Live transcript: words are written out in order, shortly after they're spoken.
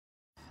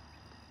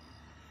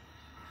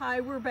Hi,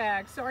 we're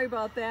back. Sorry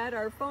about that.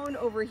 Our phone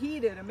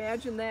overheated.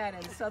 Imagine that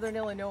in Southern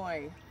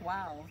Illinois.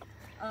 Wow.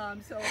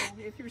 So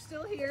if you're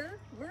still here,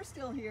 we're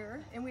still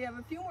here, and we have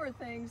a few more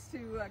things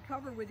to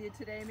cover with you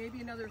today, maybe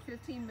another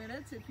 15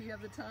 minutes if you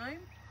have the time.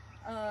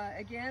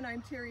 Again,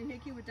 I'm Terry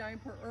Hickey with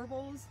Dayempur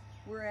Herbals.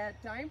 We're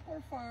at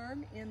Dayempur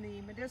Farm in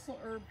the Medicinal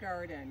Herb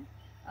Garden.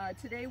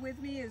 Today with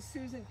me is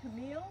Susan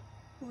Kamil,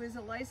 who is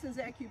a licensed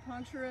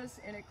acupuncturist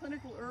and a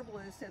clinical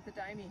herbalist at the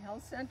Dayempur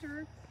Health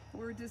Center.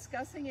 We're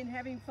discussing and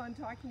having fun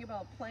talking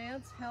about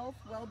plants, health,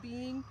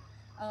 well-being,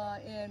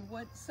 and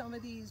what some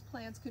of these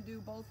plants can do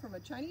both from a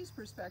Chinese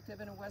perspective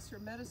and a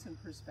Western medicine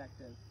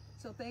perspective.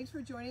 So thanks for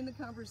joining the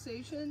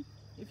conversation.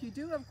 If you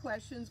do have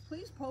questions,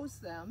 please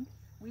post them.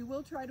 We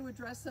will try to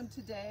address them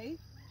today.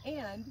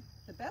 And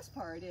the best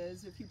part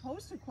is, if you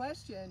post a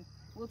question,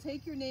 we'll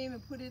take your name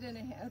and put it in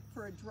a hat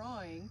for a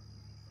drawing,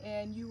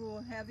 and you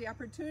will have the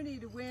opportunity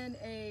to win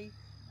a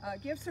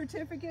gift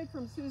certificate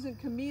from Susan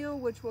Kamil,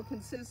 which will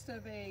consist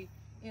of a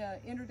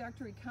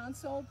introductory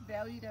consult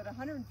valued at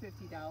 $150.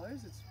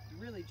 It's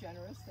really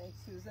generous, thanks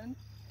Susan.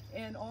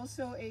 And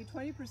also a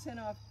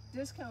 20% off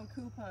discount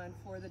coupon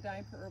for the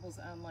Dayempur Herbals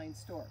online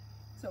store.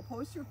 So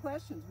post your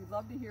questions, we'd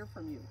love to hear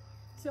from you.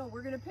 So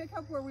we're going to pick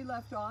up where we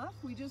left off.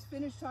 We just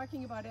finished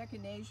talking about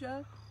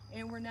Echinacea,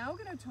 and we're now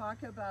going to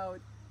talk about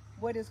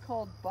what is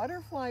called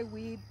butterfly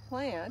weed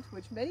plant,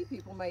 which many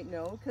people might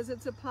know because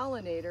it's a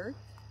pollinator.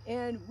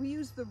 And we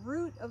use the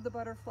root of the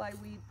butterfly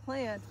weed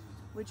plant,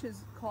 which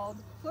is called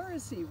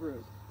Pleurisy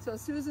Root. So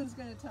Susan's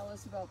going to tell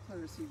us about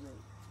Pleurisy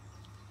Root.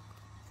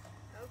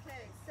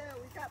 Okay, so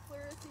we've got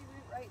Pleurisy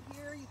Root right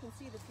here. You can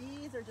see the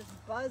bees are just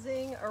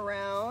buzzing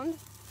around.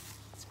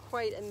 It's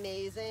quite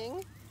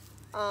amazing.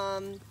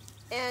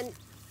 And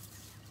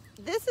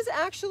this is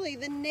actually,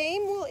 the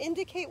name will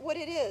indicate what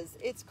it is.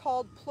 It's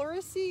called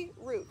Pleurisy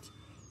Root.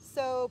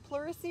 So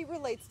pleurisy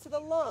relates to the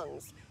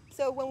lungs.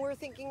 So when we're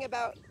thinking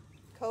about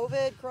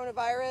COVID,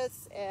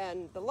 coronavirus,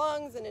 and the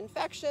lungs and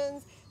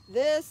infections,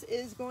 this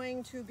is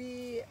going to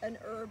be an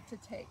herb to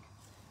take.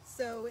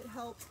 So it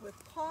helps with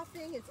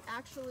coughing. It's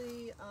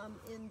actually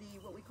in the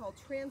what we call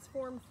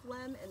transform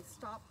phlegm and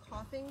stop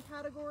coughing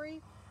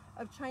category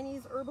of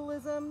Chinese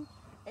herbalism.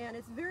 And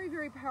it's very,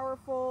 very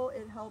powerful.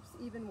 It helps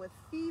even with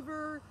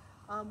fever,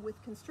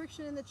 with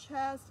constriction in the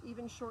chest,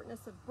 even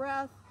shortness of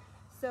breath.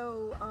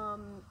 So,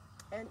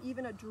 and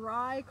even a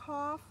dry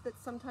cough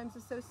that's sometimes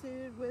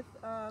associated with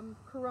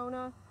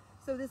corona.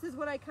 So this is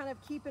what I kind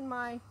of keep in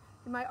my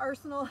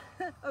arsenal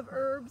of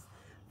herbs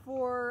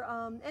for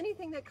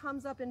anything that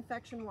comes up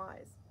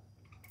infection-wise.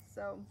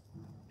 So,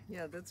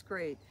 yeah, that's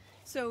great.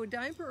 So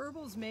Dayempur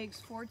Herbals makes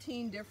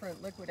 14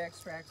 different liquid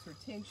extracts or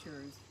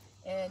tinctures,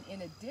 and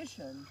in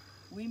addition,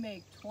 we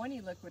make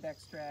 20 liquid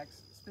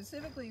extracts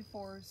specifically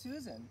for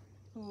Susan,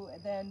 who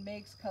then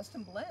makes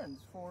custom blends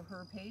for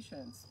her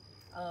patients,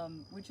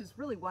 which is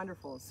really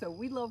wonderful. So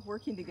we love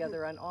working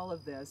together on all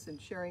of this and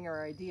sharing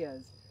our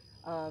ideas.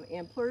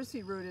 And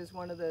Pleurisy Root is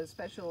one of the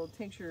special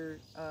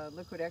tincture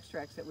liquid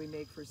extracts that we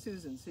make for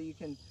Susan. So you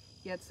can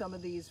get some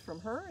of these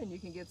from her, and you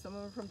can get some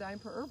of them from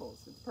Dayempur Herbals.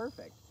 It's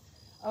perfect.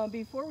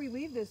 Before we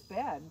leave this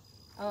bed,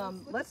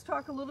 let's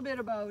talk a little bit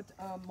about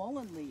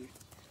mullein leaf.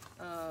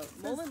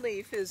 Mullein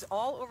leaf is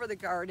all over the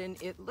garden.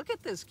 Look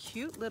at this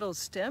cute little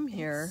stem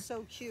here. it's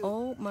so cute.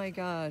 Oh my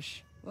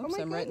gosh. Oops,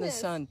 my I'm right in the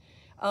goodness. sun.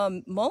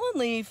 Mullein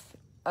leaf,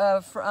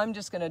 I'm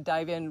just going to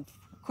dive in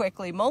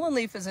quickly. Mullein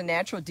leaf is a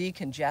natural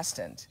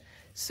decongestant.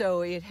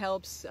 So it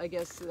helps, I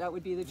guess that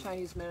would be the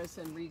Chinese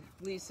medicine,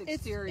 release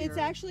exterior. It's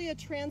actually a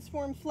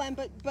transformed phlegm,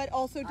 but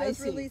also does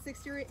release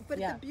exterior. But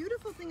Yeah. the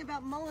beautiful thing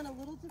about mullein, a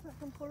little different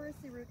from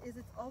Pleurisy Root, is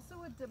it's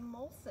also a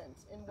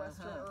demulcent in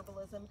Western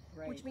herbalism,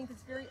 which means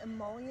it's very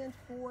emollient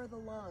for the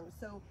lungs.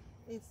 So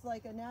it's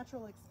like a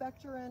natural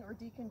expectorant or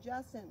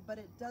decongestant, but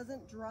it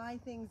doesn't dry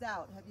things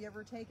out. Have you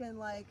ever taken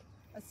like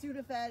a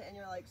Sudafed and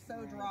you're like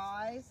so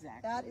dry?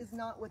 Exactly. That is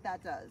not what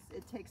that does.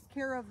 It takes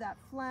care of that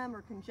phlegm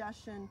or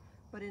congestion,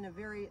 but in a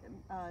very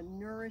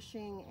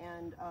nourishing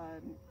and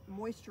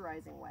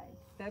moisturizing way.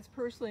 That's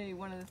personally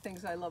one of the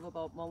things I love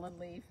about mullein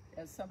leaf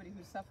as somebody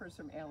who suffers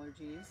from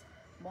allergies.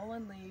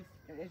 Mullein leaf,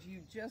 as you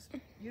just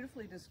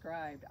beautifully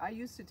described, I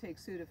used to take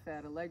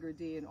Sudafed, Allegra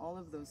D, and all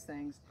of those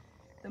things.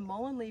 The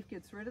mullein leaf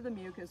gets rid of the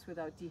mucus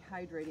without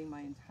dehydrating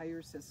my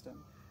entire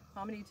system.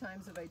 How many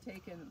times have I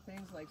taken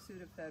things like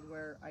Sudafed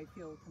where I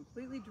feel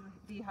completely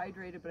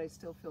dehydrated, but I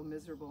still feel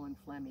miserable and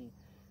phlegmy?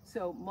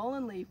 So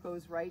mullein leaf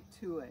goes right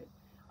to it.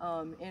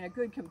 And a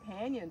good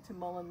companion to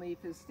mullein leaf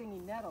is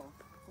stinging nettle,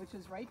 which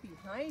is right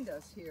behind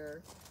us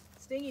here.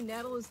 Stinging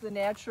nettle is the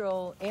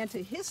natural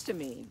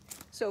antihistamine.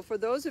 So for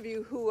those of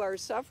you who are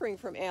suffering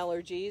from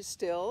allergies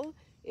still,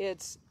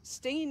 it's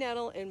stinging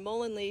nettle and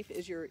mullein leaf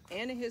is your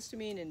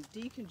antihistamine and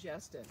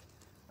decongestant.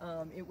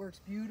 It works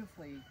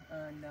beautifully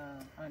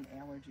on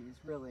allergies,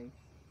 really.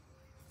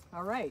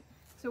 All right,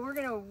 so we're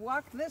gonna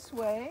walk this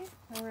way,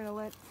 and we're gonna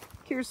let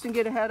Kirsten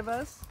get ahead of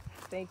us.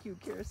 Thank you,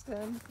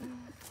 Kirsten.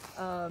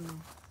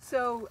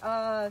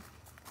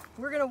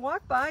 we're going to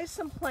walk by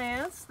some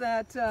plants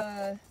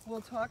that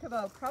we'll talk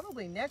about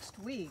probably next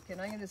week.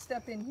 And I'm going to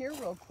step in here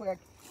real quick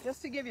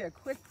just to give you a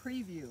quick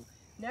preview.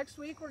 Next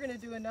week, we're going to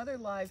do another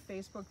live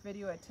Facebook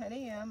video at 10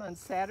 a.m. on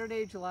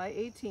Saturday, July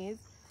 18th.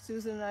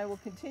 Susan and I will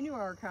continue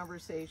our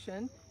conversation.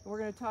 And we're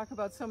going to talk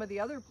about some of the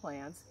other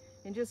plants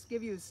and just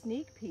give you a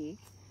sneak peek.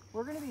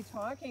 We're going to be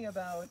talking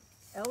about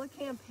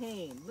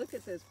Elecampane. Look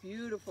at this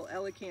beautiful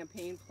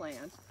Elecampane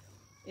plant.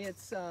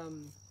 It's,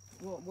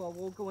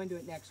 we'll go into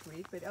it next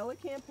week, but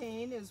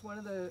Elecampane is one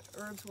of the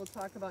herbs we'll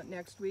talk about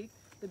next week.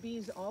 The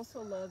bees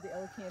also love the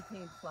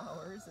Elecampane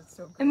flowers. It's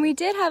so good. And we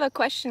did have a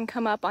question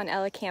come up on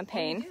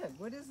Elecampane. Oh, we did.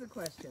 What is the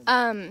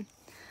question?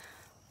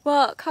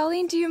 Well,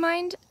 Colleen, do you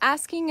mind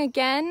asking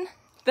again?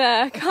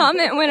 The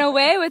comment went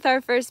away with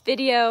our first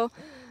video.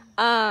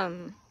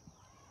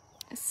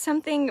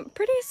 Something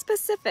pretty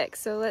specific,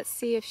 so let's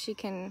see if she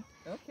can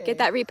get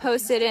that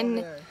reposted.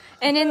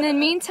 And in the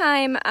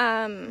meantime,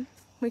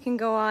 we can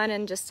go on,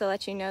 and just to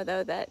let you know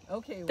though that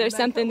there's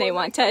something they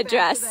want to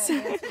address.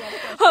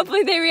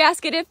 Hopefully they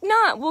re-ask it. If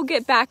not, we'll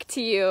get back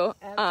to you.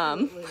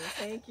 Absolutely.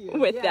 Thank you.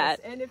 With that.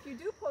 And if you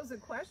do pose a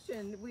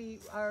question, we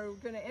are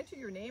going to enter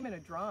your name in a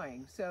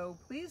drawing. So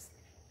please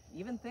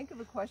even think of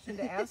a question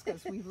to ask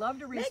us. We'd love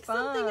to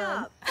respond. Make something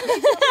up.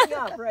 Make something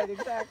up, right,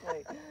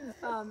 exactly.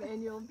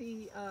 And you'll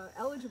be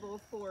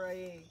eligible for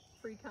a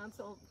free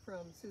consult from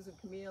Susan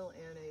Kamil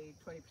and a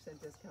 20%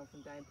 discount from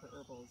Dayempur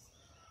Herbals.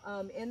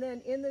 And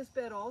then in this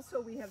bed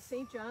also we have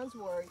St. John's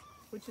wort,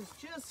 which is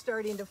just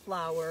starting to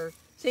flower.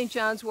 St.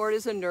 John's wort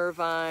is a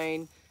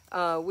nervine.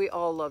 We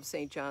all love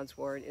St. John's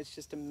wort. It's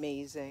just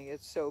amazing.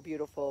 It's so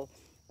beautiful.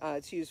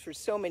 It's used for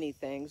so many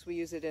things. We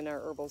use it in our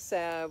herbal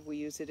salve. We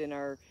use it in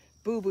our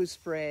boo-boo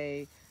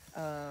spray.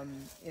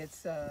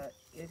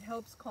 It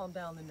helps calm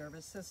down the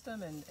nervous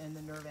system and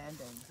the nerve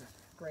endings.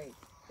 It's great.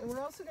 And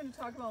we're also going to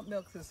talk about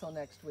milk thistle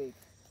next week.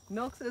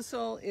 Milk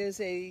thistle is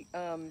a,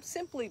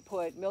 simply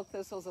put, milk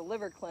thistle is a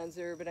liver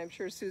cleanser, but I'm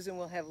sure Susan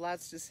will have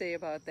lots to say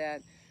about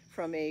that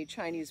from a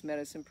Chinese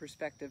medicine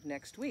perspective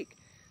next week.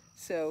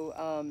 So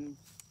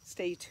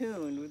stay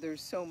tuned.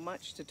 There's so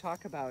much to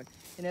talk about.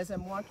 And as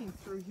I'm walking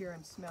through here,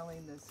 I'm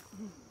smelling this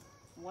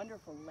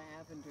wonderful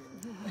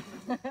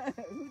lavender.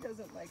 Who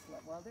doesn't like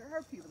lavender? Well, there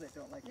are people that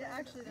don't like lavender. Yeah,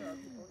 actually there are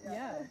people.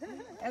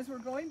 Yeah. As we're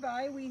going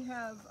by, we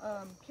have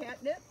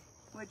catnip,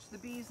 which the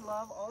bees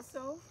love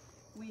also.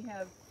 We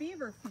have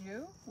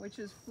feverfew, which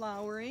is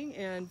flowering,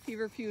 and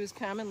feverfew is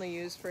commonly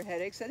used for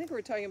headaches. I think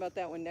we're talking about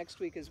that one next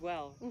week as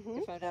well,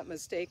 if I'm not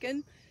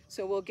mistaken.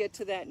 So we'll get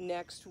to that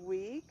next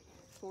week.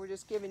 So we're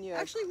just giving you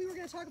Actually, we were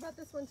going to talk about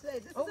this one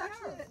today.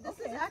 This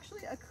is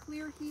actually a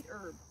clear heat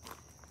herb.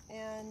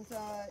 And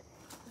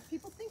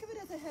people think of it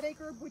as a headache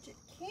herb, which it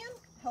can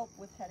help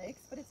with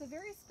headaches, but it's a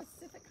very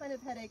specific kind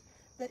of headache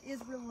that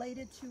is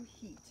related to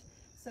heat.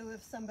 So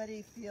if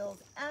somebody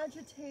feels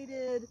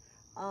agitated,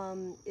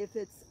 if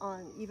it's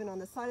even on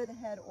the side of the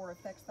head or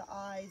affects the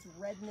eyes,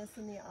 redness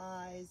in the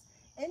eyes,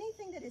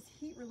 anything that is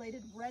heat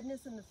related,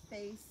 redness in the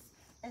face,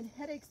 and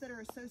headaches that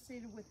are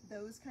associated with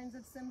those kinds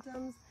of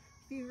symptoms,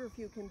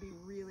 feverfew can be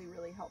really,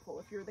 really helpful.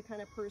 If you're the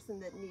kind of person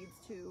that needs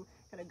to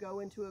kind of go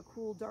into a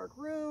cool, dark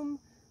room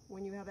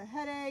when you have a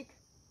headache,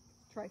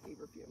 try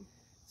feverfew.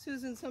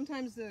 Susan,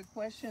 sometimes the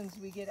questions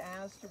we get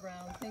asked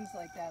around things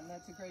like that, and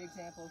that's a great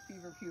example of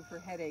feverfew for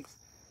headaches.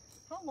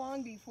 How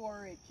long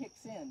before it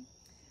kicks in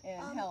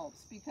and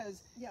helps?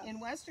 Because in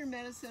Western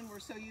medicine, we're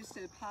so used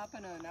to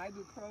popping an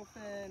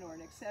ibuprofen or an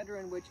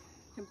Excedrin, which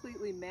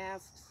completely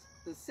masks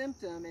the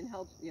symptom and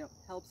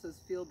helps us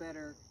feel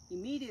better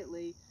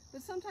immediately.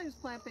 But sometimes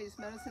plant-based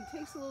medicine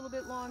takes a little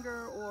bit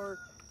longer. Or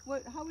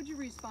how would you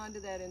respond to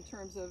that in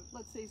terms of,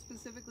 let's say,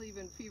 specifically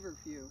even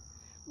feverfew?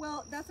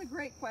 Well, that's a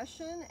great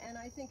question, and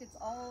I think it's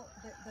all,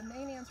 the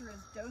main answer is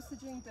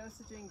dosaging,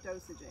 dosaging,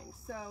 dosaging.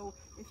 So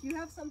if you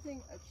have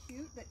something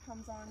acute that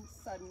comes on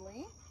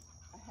suddenly,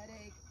 a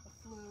headache, a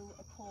flu,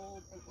 a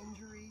cold, an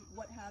injury,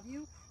 what have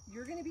you,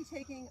 you're going to be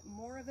taking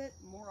more of it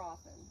more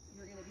often.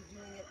 You're going to be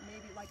doing it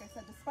maybe, like I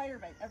said, the spider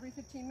bite, every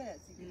 15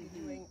 minutes. You could be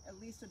doing at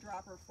least a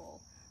dropper full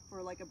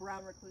for like a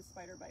brown recluse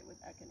spider bite with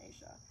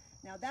Echinacea.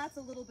 Now that's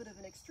a little bit of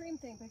an extreme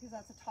thing because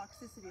that's a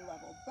toxicity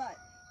level, but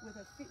with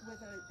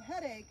a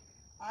headache,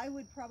 I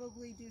would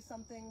probably do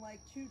something like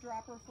 2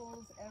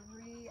 dropperfuls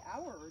every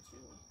hour or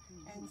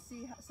 2, and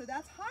see how, so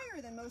that's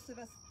higher than most of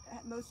us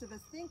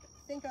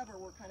think of, or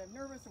we're kind of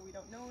nervous, or we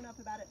don't know enough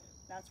about it.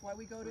 That's why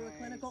we go to a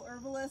clinical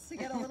herbalist to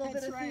get a little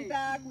bit of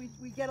feedback.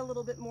 We get a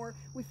little bit more,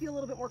 we feel a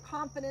little bit more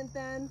confident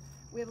then.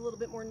 We have a little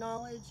bit more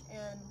knowledge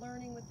and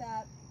learning with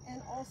that.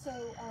 And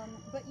also,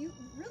 but you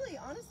really,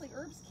 honestly,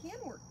 herbs can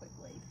work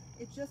quickly.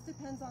 It just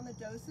depends on the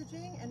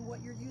dosaging and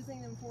what you're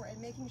using them for, and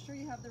making sure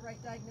you have the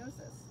right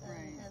diagnosis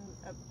and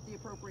the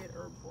appropriate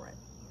herb for it.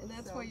 And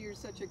that's why you're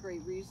such a great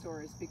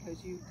resource,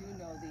 because you do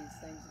know these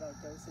things about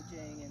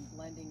dosaging and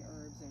blending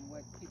herbs and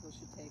what people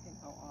should take and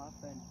how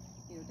often.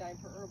 You know,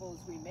 Dayempur Herbals,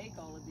 we make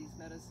all of these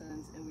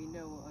medicines and we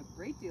know a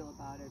great deal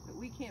about it, but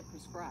we can't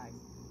prescribe.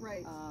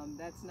 Right.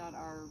 That's not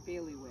our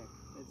bailiwick.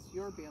 benefits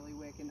your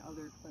bailiwick and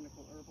other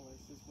clinical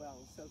herbalists as well.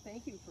 So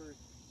thank you for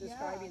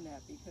describing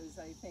that, because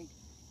I think,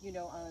 you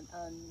know,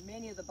 on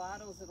many of the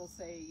bottles it'll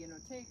say, you know,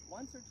 take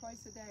once or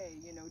twice a day,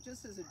 you know,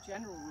 just as a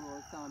general rule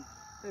of thumb.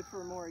 But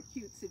for more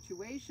acute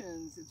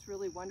situations, it's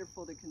really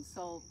wonderful to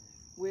consult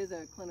with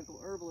a clinical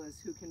herbalist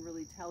who can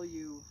really tell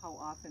you how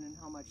often and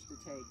how much to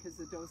take, because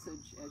the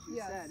dosage, as you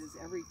said, is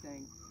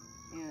everything.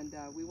 And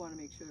we want to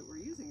make sure that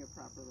we're using it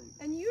properly.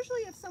 And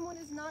usually if someone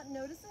is not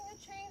noticing a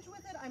change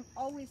with it, I'm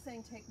always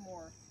saying take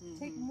more.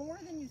 Take more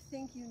than you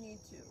think you need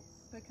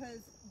to,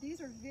 because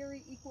these are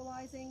very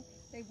equalizing.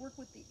 They work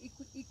with the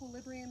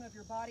equilibrium of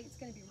your body. It's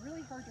going to be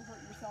really hard to hurt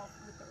yourself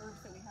with the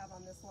herbs that we have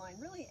on this line.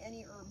 Really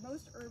any herb.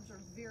 Most herbs are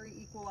very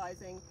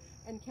equalizing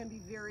and can be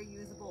very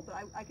usable, but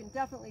I can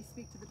definitely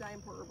speak to the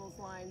Dayempur Herbals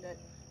line that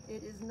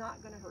it is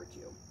not going to hurt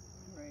you.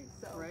 Right,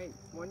 so. Right,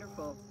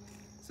 wonderful.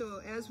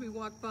 So as we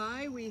walk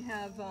by, we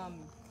have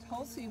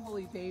Tulsi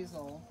Holy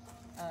Basil,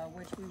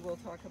 which we will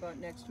talk about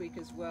next week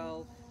as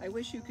well. I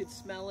wish you could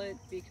smell it,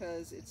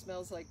 because it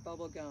smells like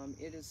bubble gum.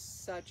 It is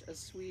such a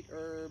sweet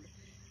herb,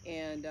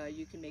 and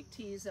you can make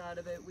teas out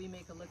of it. We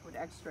make a liquid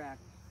extract.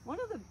 One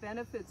of the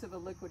benefits of a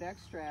liquid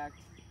extract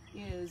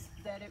is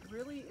that it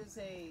really is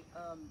a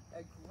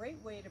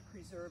great way to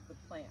preserve the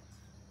plant.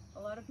 A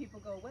lot of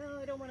people go, well,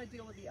 I don't want to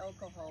deal with the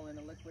alcohol in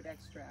a liquid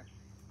extract.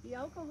 The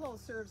alcohol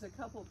serves a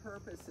couple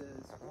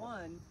purposes.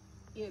 One,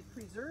 it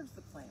preserves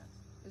the plant.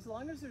 As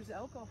long as there's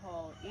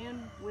alcohol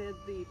in with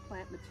the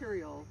plant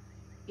material,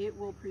 it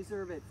will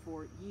preserve it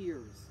for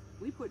years.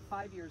 We put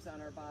 5 years on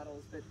our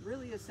bottles, but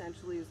really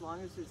essentially, as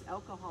long as there's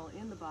alcohol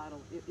in the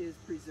bottle, it is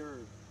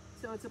preserved.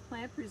 So it's a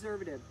plant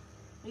preservative.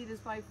 It is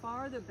by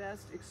far the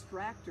best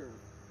extractor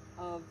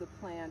of the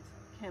plant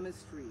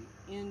chemistry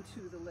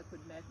into the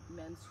liquid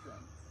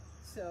menstruum.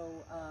 So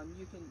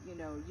you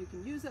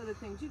can use other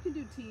things. You can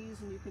do teas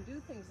and you can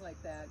do things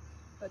like that,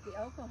 but the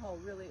alcohol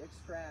really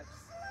extracts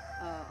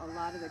a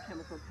lot of the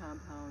chemical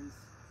compounds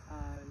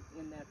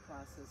in that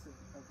process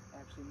of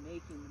actually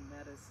making the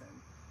medicine.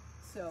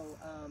 So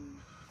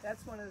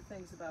that's one of the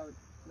things about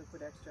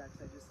liquid extracts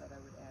I just thought I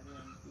would add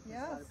in, because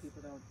a lot of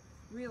people don't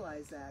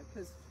realize that,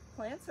 because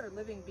plants are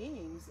living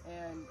beings,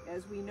 and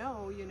as we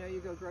know,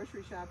 you go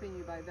grocery shopping,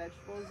 you buy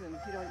vegetables, and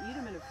if you don't eat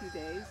them in a few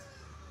days,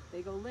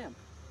 they go limp.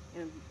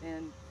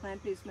 And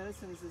plant-based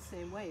medicine is the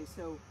same way.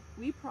 So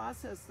we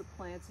process the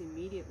plants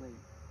immediately.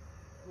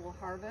 We'll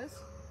harvest,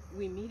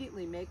 we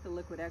immediately make the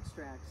liquid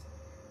extracts.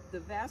 The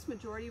vast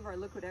majority of our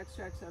liquid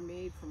extracts are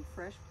made from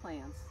fresh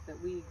plants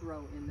that we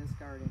grow in this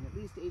garden. At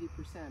least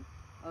 80%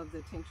 of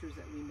the tinctures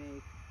that we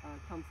make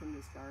come from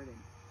this garden.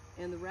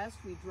 And the rest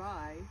we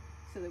dry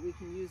so that we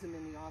can use them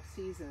in the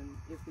off-season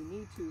if we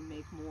need to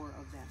make more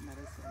of that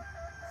medicine.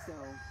 So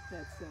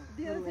that's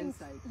a little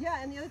insight.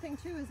 Yeah, and the other thing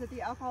too is that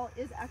the alcohol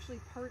is actually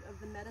part of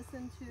the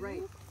medicine too.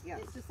 Right. Yes.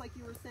 It's just like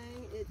you were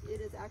saying. It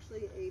is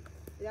actually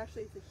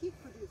it's a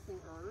heat-producing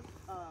herb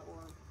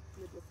or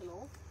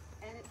medicinal,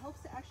 and it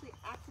helps to actually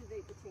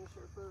activate the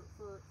tincture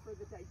for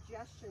the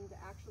digestion to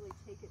actually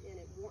take it in.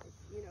 It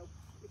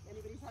if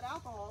anybody's had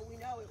alcohol, we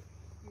know it.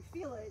 You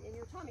feel it in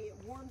your tummy. It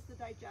warms the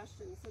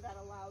digestion, so that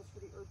allows for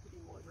the herb to be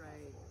more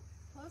accessible.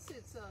 Plus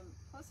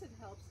it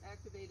helps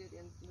activate it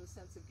in the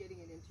sense of getting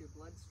it into your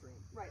bloodstream.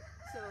 Right.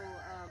 So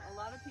a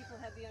lot of people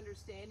have the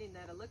understanding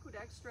that a liquid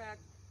extract,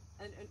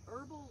 an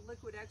herbal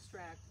liquid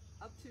extract,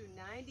 up to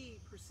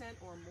 90%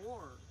 or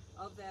more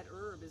of that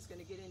herb is going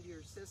to get into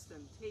your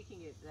system,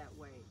 taking it that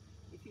way.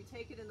 If you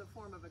take it in the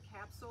form of a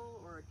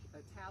capsule or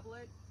a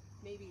tablet,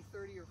 maybe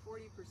 30 or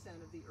 40%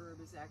 of the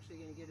herb is actually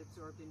going to get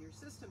absorbed in your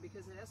system,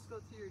 because it has to go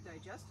through your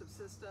digestive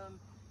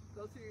system,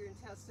 go through your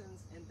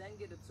intestines, and then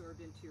get absorbed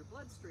into your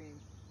bloodstream,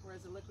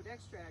 whereas a liquid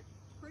extract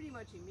pretty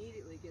much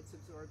immediately gets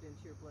absorbed into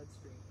your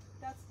bloodstream.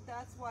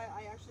 That's why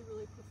I actually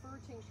really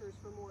prefer tinctures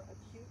for more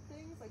acute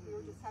things, like we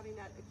were just having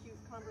that acute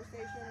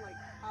conversation, like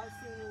how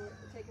soon will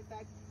it take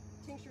effect.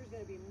 Tincture is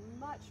going to be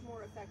much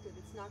more effective.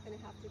 It's not going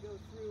to have to go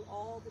through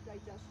all the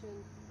digestion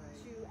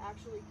to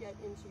actually get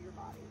into your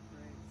body.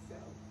 So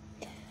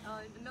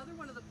another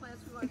one of the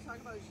plants we want to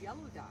talk about is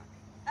yellow dock.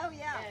 Oh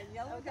yeah, and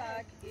yellow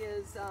dock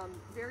is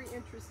very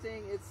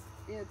interesting.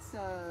 It's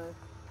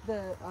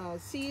the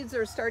seeds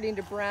are starting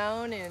to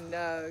brown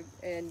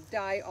and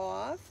die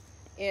off.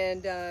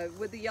 And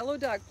with the yellow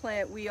dock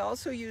plant, we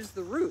also use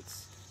the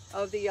roots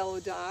of the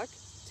yellow dock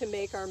to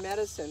make our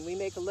medicine. We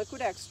make a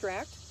liquid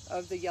extract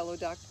of the yellow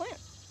dock plant.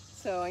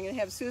 So I'm going to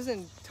have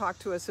Susan talk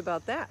to us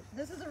about that.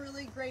 This is a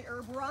really great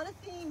herb. We're on a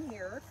theme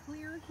here,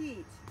 clear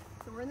heat.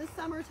 So we're in the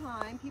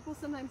summertime. People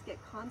sometimes get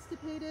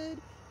constipated.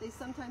 They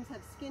sometimes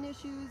have skin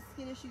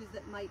issues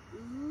that might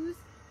ooze,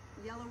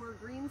 yellow or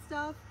green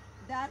stuff.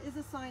 That is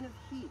a sign of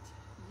heat.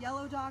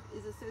 Yellow dock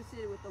is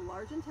associated with the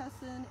large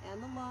intestine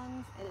and the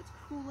lungs, and it's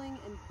cooling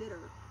and bitter.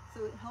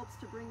 So it helps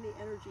to bring the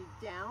energy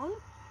down,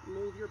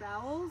 move your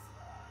bowels,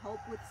 help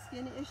with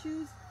skin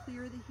issues,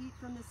 clear the heat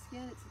from the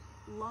skin. It's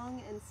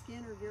lung and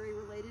skin are very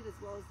related, as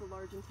well as the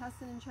large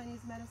intestine in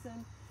Chinese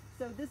medicine.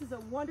 So this is a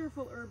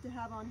wonderful herb to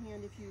have on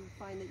hand if you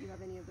find that you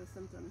have any of those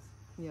symptoms.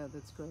 Yeah,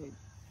 that's great.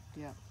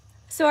 Yeah.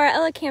 So our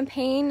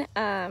elecampane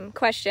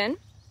question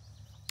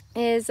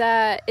is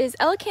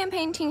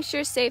elecampane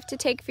tincture safe to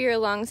take for your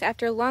lungs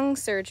after lung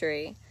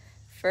surgery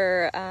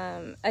for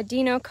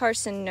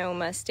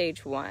adenocarcinoma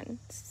stage 1?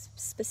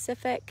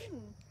 Specific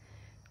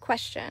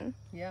question.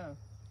 Yeah.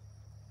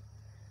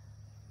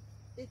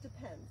 It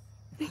depends.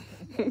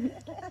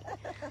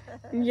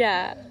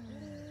 Yeah.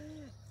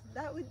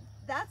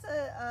 That's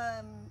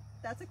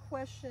a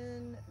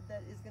question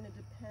that is going to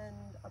depend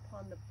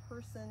upon the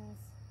person's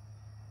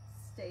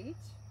state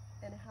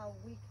and how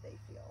weak they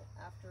feel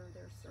after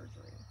their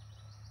surgery.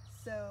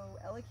 So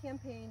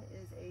elecampane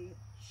is a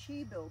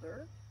chi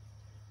builder,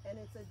 and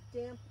it's a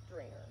damp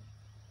drainer.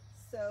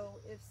 So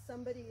if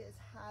somebody is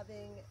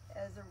having,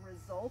 as a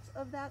result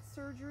of that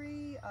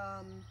surgery,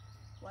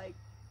 like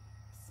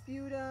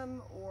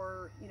sputum,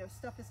 or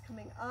stuff is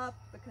coming up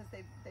because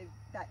they've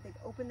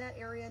opened that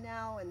area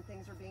now and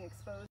things are being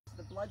exposed to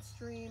the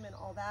bloodstream and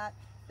all that,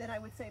 then I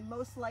would say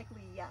most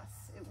likely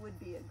yes, it would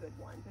be a good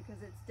one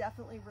because it's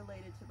definitely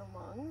related to the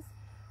lungs,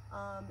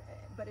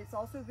 but it's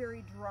also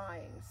very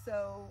drying.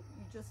 So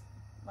you just,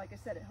 like I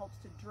said, it helps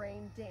to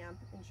drain damp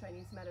in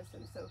Chinese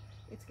medicine. So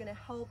it's going to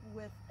help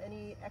with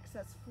any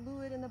excess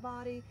fluid in the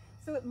body.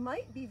 So it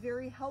might be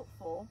very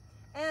helpful.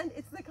 And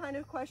it's the kind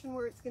of question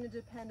where it's going to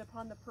depend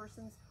upon the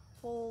person's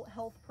whole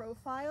health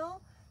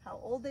profile, how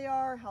old they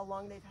are, how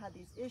long they've had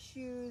these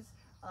issues,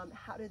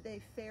 how did they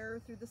fare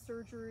through the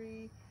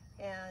surgery,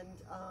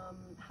 and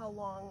how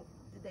long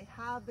did they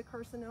have the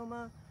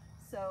carcinoma.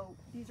 So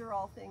these are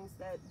all things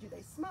that, do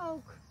they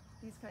smoke,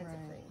 these kinds of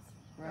things.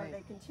 Are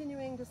they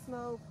continuing to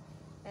smoke?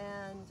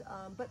 And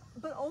but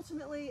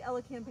ultimately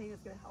elecampane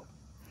is going to help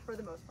for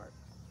the most part.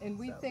 And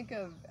we think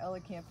of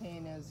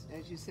elecampane as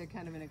you said,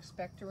 kind of an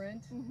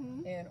expectorant,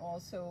 and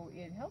also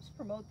it helps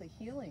promote the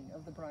healing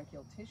of the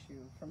bronchial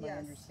tissue, from my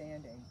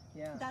understanding.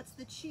 Yeah, that's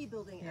the chi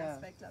building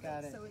aspect of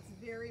it. So it's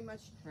very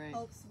much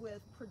helps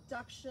with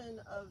production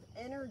of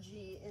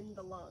energy in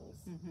the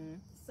lungs.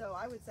 So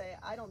I would say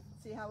I don't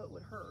see how it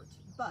would hurt,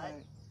 but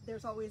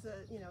there's always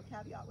a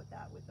caveat with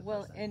that with the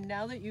person. And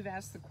now that you've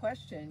asked the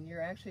question,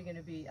 you're actually going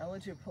to be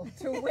eligible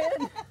to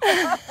win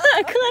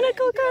a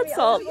clinical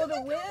consult. You're eligible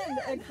to win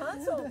a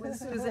consult with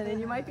Susan, and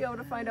you might be able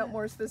to find out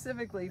more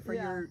specifically for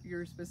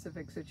your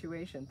specific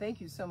situation.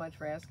 Thank you so much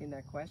for asking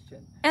that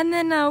question. And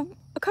then a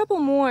couple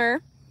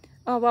more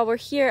while we're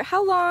here.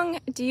 How long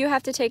do you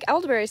have to take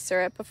elderberry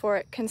syrup before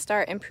it can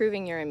start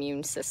improving your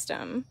immune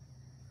system?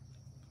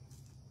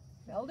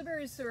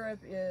 Elderberry syrup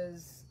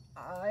is,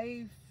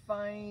 I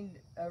find,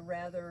 a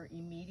rather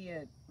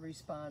immediate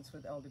response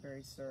with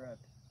elderberry syrup.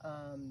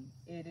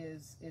 It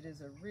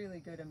is a really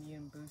good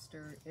immune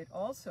booster. It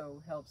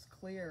also helps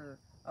clear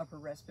upper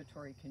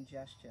respiratory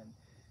congestion.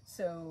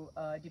 So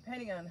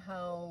depending on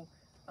how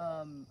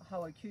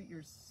acute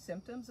your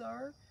symptoms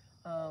are,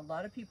 a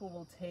lot of people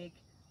will take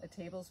a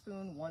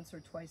tablespoon once or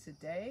twice a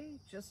day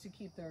just to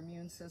keep their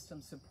immune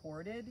system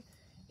supported.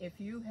 If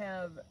you're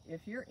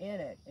in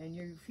it and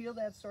you feel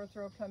that sore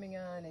throat coming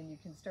on and you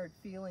can start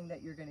feeling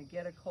that you're going to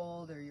get a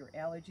cold or your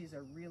allergies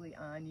are really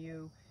on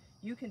you,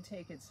 you can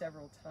take it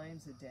several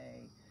times a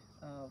day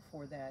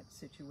for that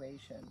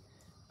situation.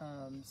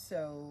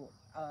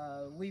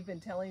 We've been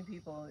telling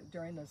people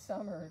during the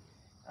summer,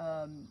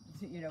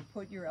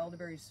 put your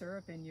elderberry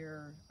syrup in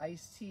your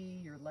iced tea,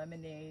 your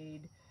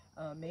lemonade,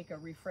 make a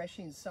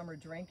refreshing summer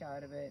drink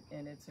out of it,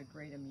 and it's a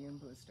great immune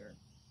booster.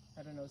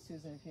 I don't know,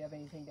 Susan, if you have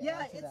anything to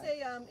add to that.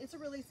 Yeah, it's a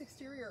release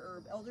exterior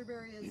herb.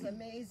 Elderberry is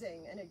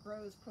amazing, and it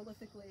grows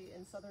prolifically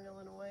in southern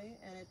Illinois,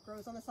 and it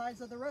grows on the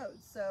sides of the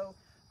roads. So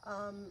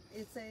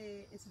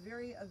it's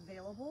very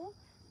available,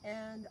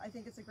 and I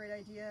think it's a great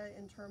idea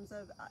in terms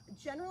of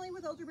generally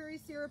with elderberry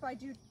syrup. I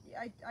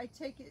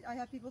take it. I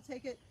have people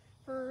take it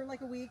for like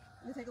a week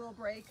and take a little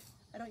break.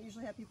 I don't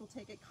usually have people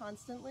take it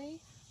constantly.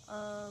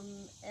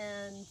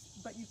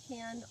 But you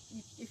can,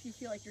 if you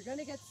feel like you're going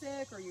to get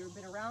sick or you've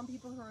been around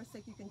people who are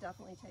sick, you can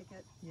definitely take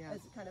it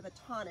as kind of a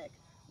tonic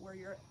where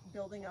you're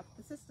building up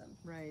the system.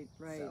 Right.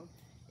 So.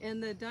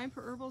 And the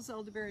Dayempur Herbals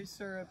elderberry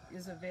syrup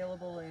is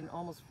available in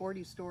almost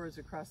 40 stores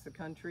across the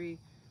country.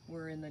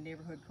 We're in the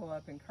neighborhood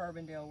co-op in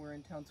Carbondale. We're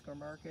in Town Square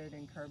Market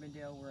in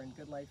Carbondale. We're in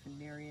Good Life in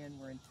Marion.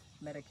 We're in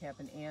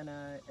Medicap in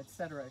Anna,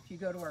 etc. If you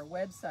go to our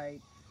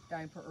website,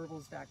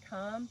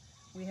 dayempurherbals.com,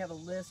 we have a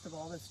list of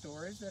all the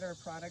stores that our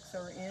products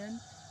are in,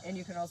 and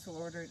you can also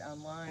order it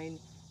online.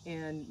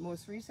 And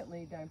most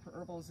recently, Dayempur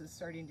Herbals is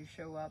starting to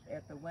show up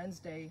at the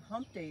Wednesday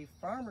Hump Day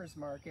Farmers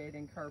Market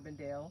in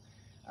Carbondale.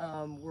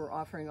 We're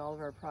offering all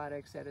of our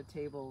products at a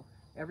table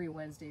every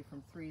Wednesday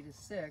from 3 to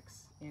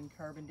 6 in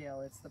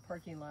Carbondale. It's the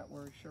parking lot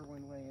where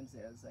Sherwin-Williams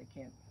is. I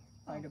can't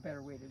find a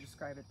better way to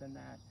describe it than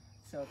that.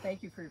 So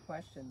thank you for your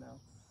question, though.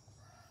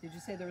 Did you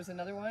say there was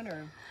another one,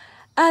 or?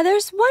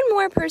 There's one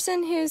more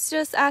person who's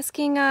just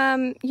asking,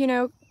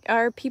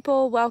 are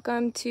people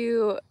welcome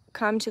to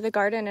come to the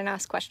garden and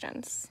ask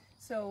questions?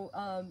 So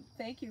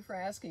thank you for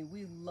asking.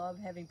 We love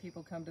having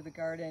people come to the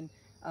garden.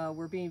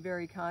 We're being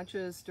very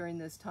conscious during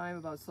this time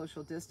about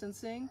social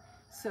distancing.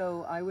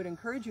 So I would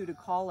encourage you to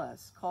call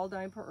us. Call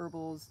Dayempur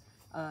Herbals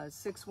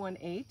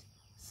 618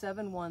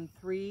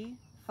 713-5996.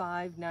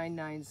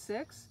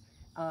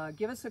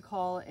 Give us a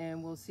call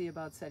and we'll see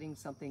about setting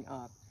something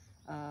up.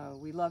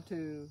 We love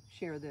to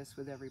share this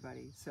with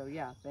everybody. So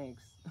yeah,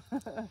 thanks.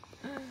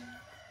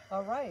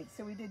 All right,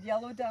 so we did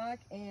yellow dock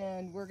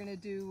and we're gonna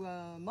do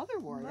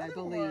motherwort, I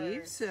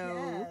believe. So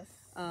yes.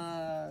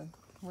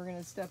 We're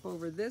gonna step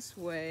over this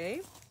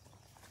way.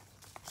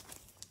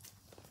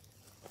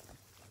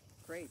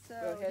 Great, So,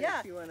 go ahead yeah,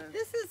 if you wanna.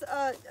 this is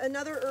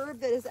another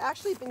herb that has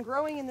actually been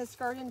growing in this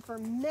garden for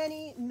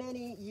many,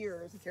 many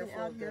years. It's Careful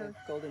been out of here. the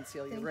golden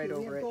seal, you're Thank right you.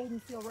 over We have it.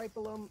 golden seal right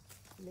below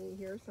me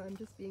here, so I'm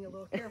just being a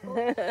little careful.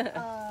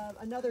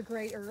 Another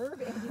great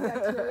herb,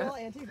 antibacterial,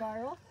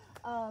 antiviral.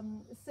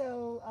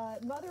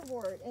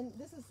 Motherwort, and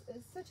this is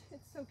it's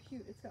so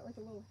cute. It's got like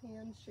a little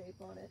hand shape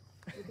on it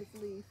with its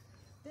leaf.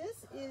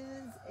 This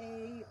is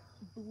a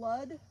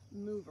blood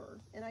mover,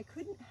 and I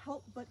couldn't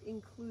help but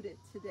include it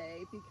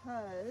today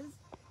because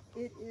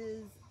it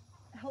is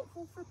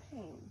helpful for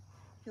pain.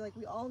 I feel like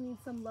we all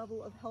need some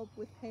level of help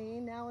with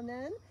pain now and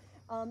then.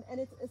 And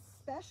it's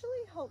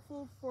especially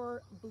helpful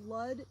for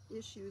blood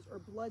issues or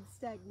blood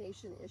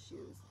stagnation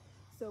issues.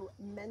 So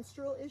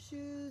menstrual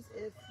issues,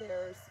 if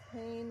there's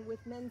pain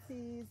with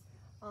menses,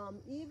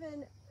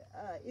 even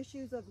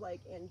issues of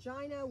like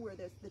angina where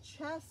there's the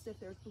chest, if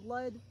there's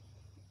blood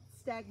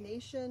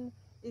stagnation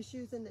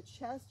issues in the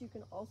chest, you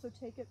can also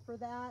take it for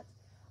that.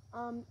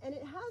 And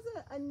it has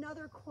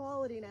another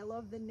quality, and I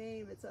love the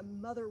name. It's a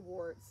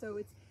motherwort, so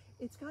it's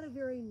got a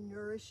very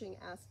nourishing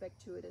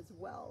aspect to it as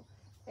well.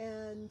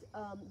 And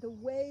the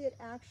way it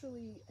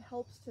actually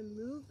helps to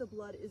move the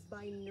blood is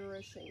by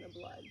nourishing the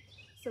blood.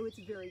 So it's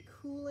very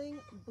cooling.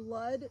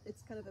 Blood,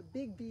 it's kind of a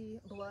big B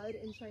blood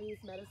in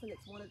Chinese medicine.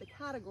 It's one of the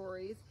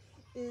categories,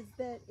 is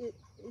that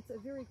it's a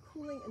very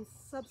cooling and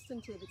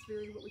substantive. It's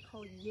very what we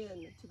call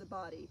yin to the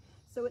body.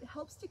 So it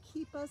helps to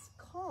keep us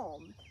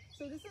calm.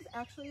 So this is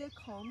actually a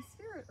calm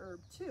spirit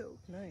herb too.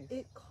 Nice.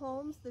 It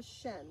calms the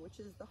shen, which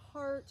is the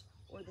heart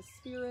or the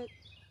spirit.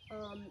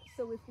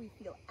 So if we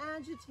feel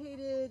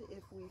agitated,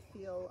 if we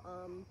feel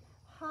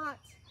hot,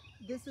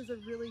 this is a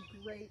really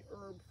great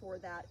herb for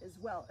that as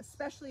well,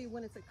 especially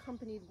when it's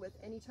accompanied with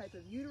any type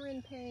of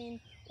uterine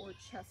pain or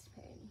chest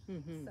pain.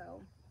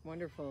 So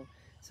wonderful.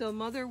 So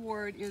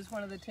motherwort is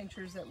one of the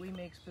tinctures that we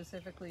make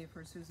specifically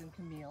for Susan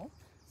Kamil.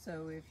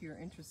 So if you're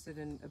interested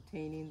in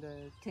obtaining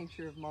the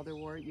tincture of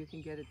motherwort, you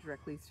can get it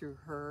directly through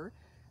her.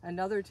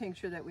 Another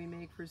tincture that we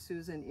make for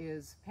Susan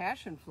is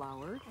passion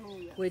flower,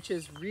 which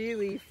is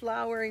really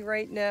flowering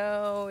right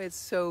now. It's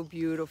so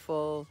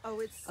beautiful. Oh,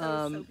 it's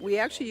so beautiful. We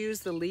actually use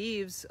the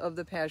leaves of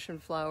the passion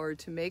flower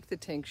to make the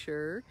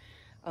tincture.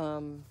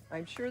 I'm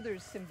sure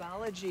there's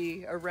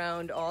symbology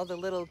around all the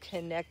little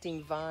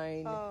connecting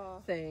vine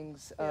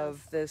things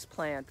of this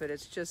plant, but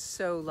it's just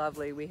so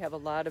lovely. We have a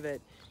lot of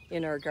it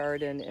in our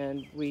garden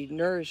and we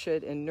nourish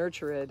it and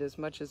nurture it as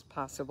much as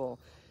possible.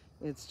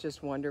 It's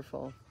just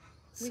wonderful.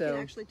 We can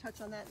actually touch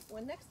on that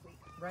one next week.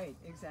 Right,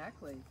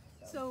 exactly.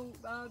 So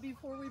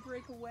before we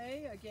break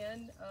away,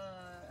 again,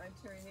 I'm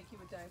Terry Hickey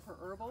with Dayempur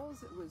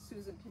Herbals. It was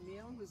Susan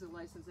Kamil, who's a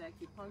licensed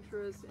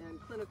acupuncturist and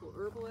clinical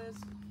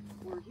herbalist.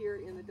 We're here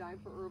in the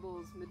Dayempur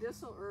Herbals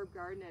Medicinal Herb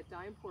Garden at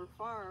Dayempur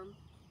Farm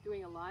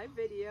doing a live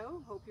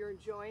video. Hope you're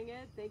enjoying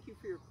it. Thank you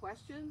for your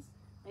questions.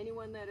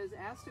 Anyone that has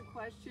asked a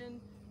question,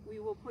 we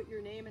will put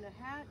your name in a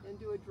hat and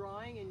do a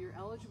drawing, and you're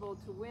eligible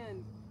to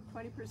win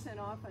 20%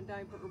 off on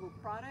Dayempur Herbal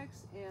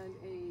products and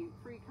a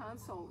free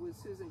consult with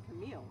Susan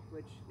Kamil,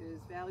 which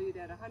is valued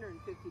at $150.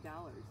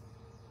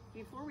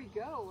 Before we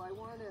go, I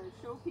want to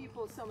show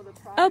people some of the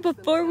products. Oh,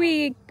 before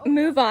we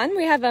move on,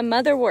 we have a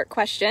motherwort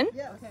question.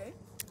 Yeah. Okay.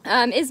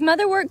 Is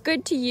motherwort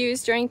good to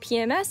use during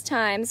PMS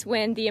times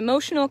when the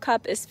emotional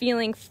cup is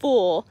feeling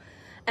full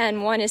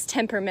and one is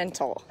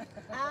temperamental?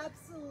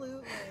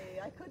 Absolutely.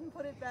 I couldn't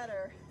put it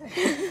better.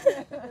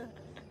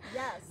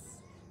 Yes.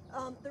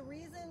 The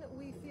reason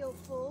we feel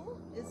full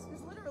is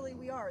because literally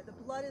we are. The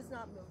blood is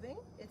not moving.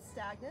 It's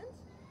stagnant.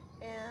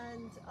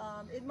 And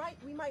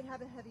we might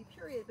have a heavy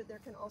period, but there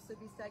can also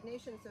be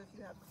stagnation. So if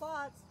you have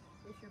clots,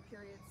 if your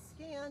period's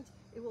scant,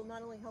 it will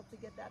not only help to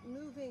get that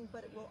moving,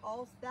 but it will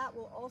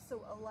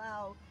also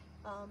allow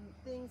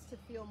things to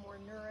feel more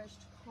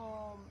nourished,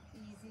 calm,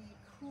 easy,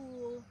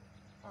 cool.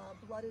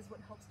 Blood is what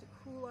helps to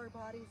cool our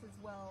bodies as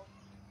well.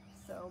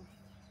 So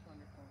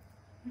Wonderful.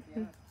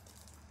 Yeah.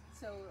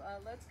 So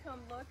let's come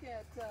look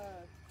at,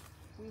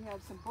 we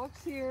have some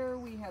books here,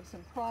 we have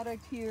some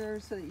product here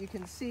so that you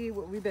can see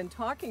what we've been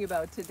talking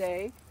about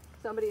today.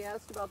 Somebody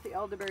asked about the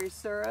elderberry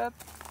syrup.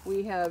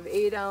 We have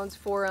 8 ounce,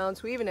 4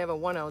 ounce, we even have a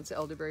 1 ounce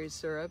elderberry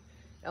syrup.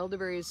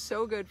 Elderberry is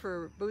so good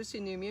for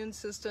boosting the immune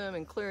system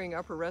and clearing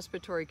upper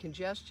respiratory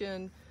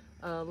congestion.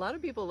 A lot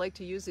of people like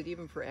to use it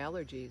even for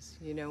allergies,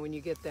 you know, when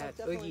you get that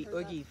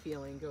oogie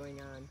feeling going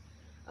on.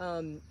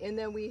 And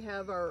then we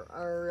have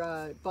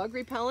our bug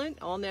repellent,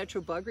 all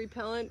natural bug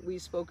repellent. We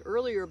spoke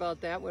earlier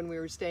about that when we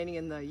were standing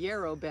in the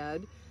yarrow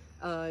bed.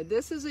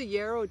 This is a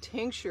yarrow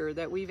tincture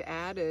that we've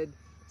added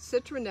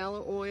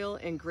citronella oil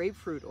and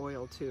grapefruit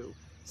oil to.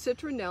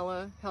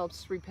 Citronella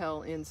helps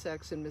repel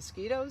insects and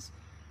mosquitoes.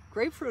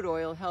 grapefruit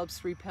oil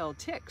helps repel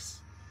ticks.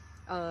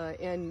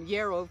 And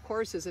yarrow, of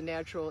course, is a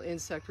natural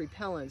insect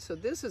repellent. So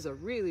this is a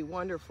really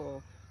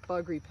wonderful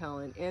bug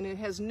repellent, and it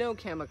has no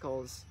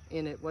chemicals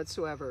in it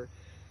whatsoever.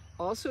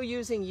 Also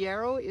using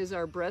yarrow is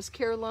our breast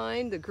care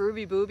line, the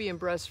Groovy Booby and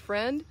Breast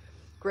Friend.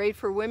 Great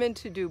for women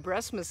to do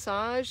breast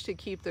massage to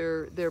keep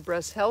their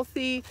breasts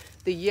healthy.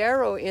 The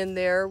yarrow in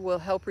there will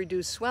help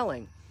reduce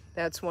swelling.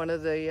 That's one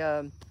of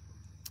the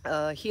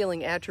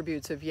healing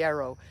attributes of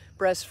yarrow.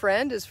 Breast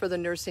Friend is for the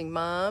nursing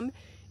mom.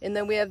 And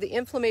then we have the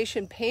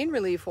inflammation pain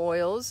relief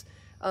oils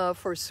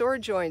for sore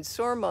joints,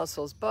 sore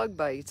muscles, bug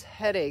bites,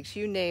 headaches,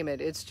 you name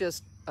it. It's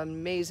just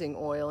amazing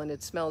oil, and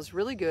it smells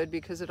really good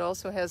because it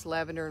also has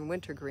lavender and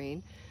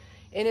wintergreen.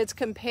 And its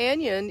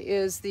companion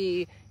is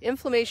the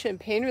inflammation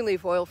pain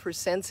relief oil for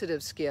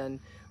sensitive skin.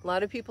 A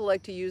lot of people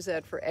like to use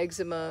that for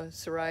eczema,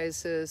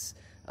 psoriasis,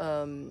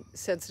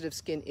 sensitive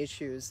skin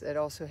issues. That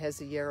also has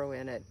the yarrow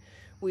in it.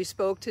 We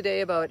spoke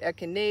today about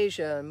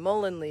echinacea, and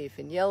mullein leaf,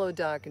 and yellow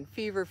dock, and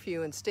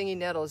feverfew, and stinging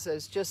nettles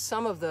as just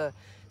some of the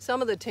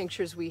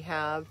tinctures we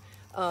have.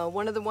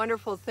 One of the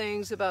wonderful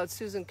things about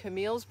Susan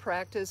Kamil's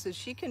practice is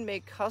she can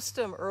make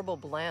custom herbal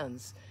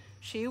blends.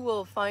 She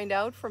will find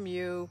out from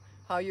you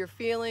how you're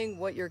feeling,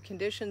 what your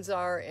conditions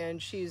are,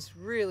 and she's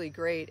really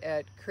great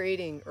at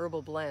creating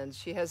herbal blends.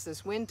 She has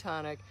this wind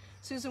tonic.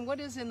 Susan, what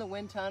is in the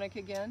wind tonic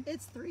again?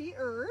 It's 3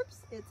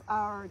 herbs. It's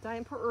our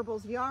Dayempur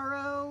Herbals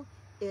Yarrow.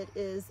 It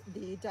is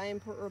the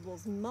Dayempur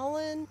Herbals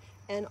Mullein,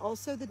 and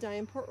also the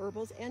Dayempur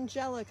Herbals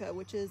Angelica,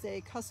 which is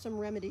a custom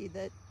remedy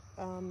that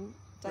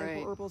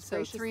Dayempur Herbals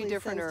graciously 3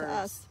 different sends herbs. to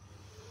us.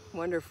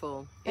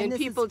 Wonderful. And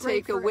people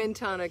take a wind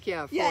tonic,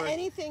 yeah,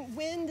 anything.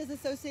 Wind is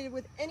associated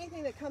with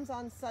anything that comes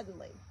on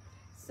suddenly.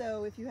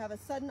 So if you have a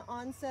sudden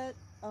onset,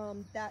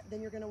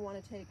 then you're going to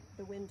want to take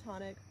the wind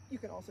tonic. You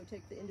can also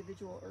take the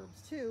individual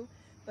herbs too,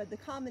 but the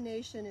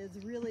combination is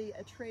really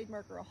a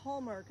trademark or a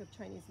hallmark of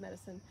Chinese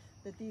medicine,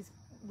 that this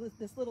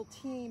little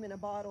team in a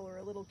bottle or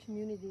a little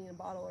community in a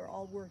bottle are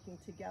all working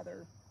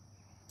together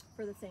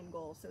for the same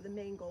goal. So the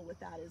main goal with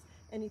that is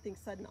anything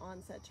sudden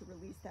onset to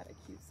release that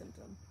acute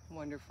symptom.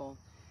 Wonderful.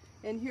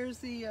 And here's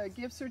the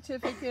gift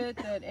certificate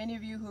that any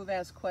of you who have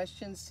asked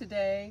questions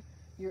today,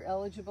 you're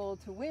eligible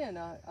to win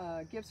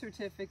a gift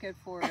certificate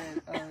for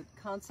a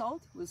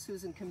consult with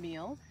Susan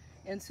Kamil.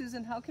 And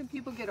Susan, how can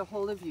people get a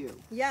hold of you?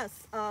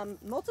 Yes,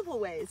 multiple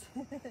ways.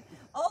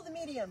 All the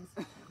mediums.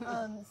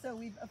 So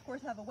we, of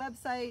course, have a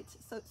website,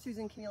 so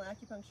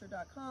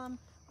SusanKamilAcupuncture.com.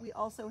 We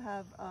also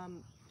have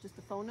just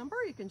a phone number.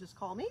 You can just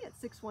call me at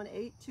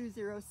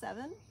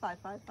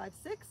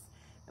 618-207-5556.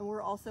 And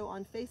we're also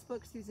on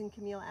Facebook, Susan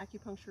Kamil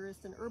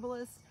Acupuncturist and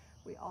Herbalist.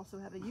 We also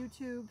have a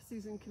YouTube,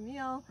 Susan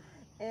Kamil.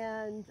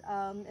 And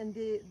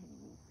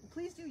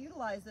please do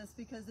utilize this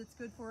because it's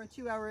good for a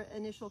 2-hour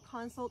initial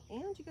consult,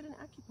 and you get an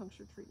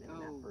acupuncture treatment in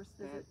that first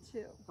visit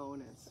too.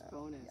 Bonus.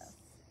 Yes.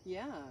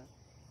 Yeah.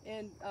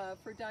 And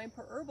for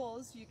Dayempur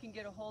Herbals, you can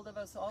get a hold of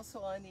us also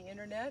on the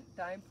internet,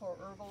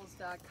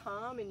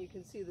 dayempurherbals.com, and you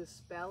can see the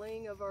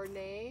spelling of our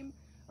name.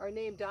 Our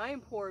name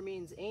Dayempur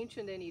means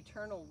ancient and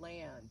eternal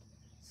land.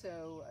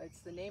 So it's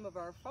the name of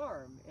our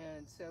farm,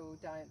 and so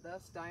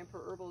thus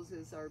Dayempur Herbals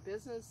is our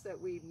business, that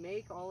we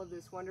make all of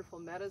this wonderful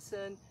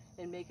medicine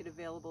and make it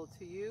available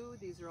to you.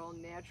 These are all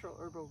natural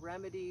herbal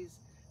remedies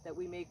that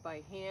we make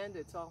by hand.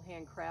 It's all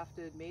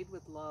handcrafted, made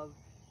with love,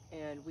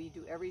 and we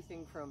do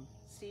everything from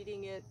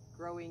seeding it,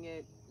 growing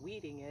it,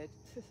 weeding it,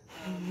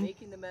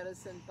 making the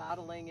medicine,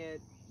 bottling it,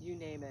 you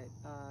name it.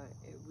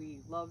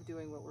 We love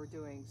doing what we're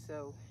doing.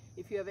 So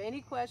if you have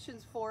any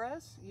questions for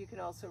us, you can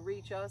also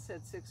reach us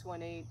at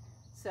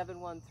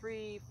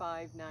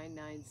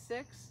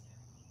 618-713-5996.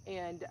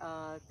 And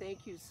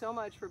thank you so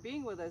much for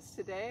being with us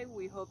today.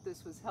 We hope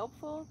this was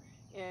helpful,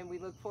 and we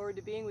look forward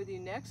to being with you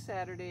next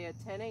Saturday at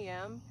 10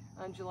 a.m.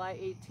 on July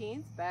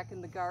 18th, back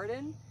in the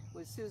garden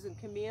with Susan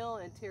Kamil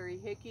and Terry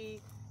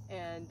Hickey.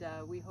 And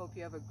we hope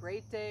you have a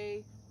great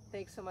day.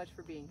 Thanks so much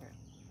for being here.